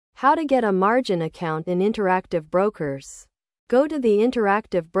How to get a margin account in Interactive Brokers. Go to the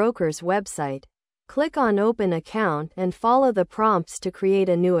Interactive Brokers website, click on Open Account and follow the prompts to create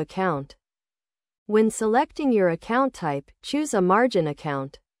a new account. When selecting your account type, choose a margin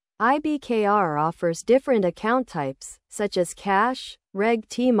account. IBKR offers different account types, such as cash, Reg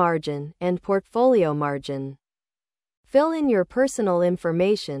T margin, and portfolio margin. Fill in your personal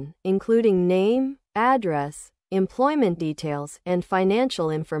information, including name, address, employment details, and financial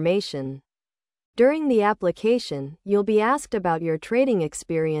information. During the application, you'll be asked about your trading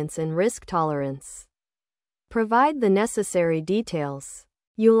experience and risk tolerance. Provide the necessary details.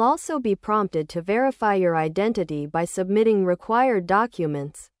 You'll also be prompted to verify your identity by submitting required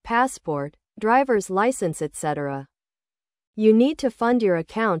documents, passport, driver's license, etc. You need to fund your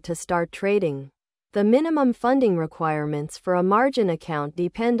account to start trading. The minimum funding requirements for a margin account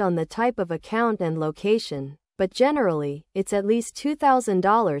depend on the type of account and location, but generally, it's at least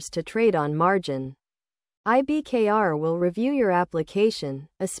 $2,000 to trade on margin. IBKR will review your application,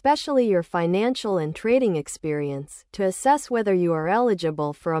 especially your financial and trading experience, to assess whether you are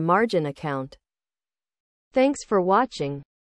eligible for a margin account. Thanks for watching.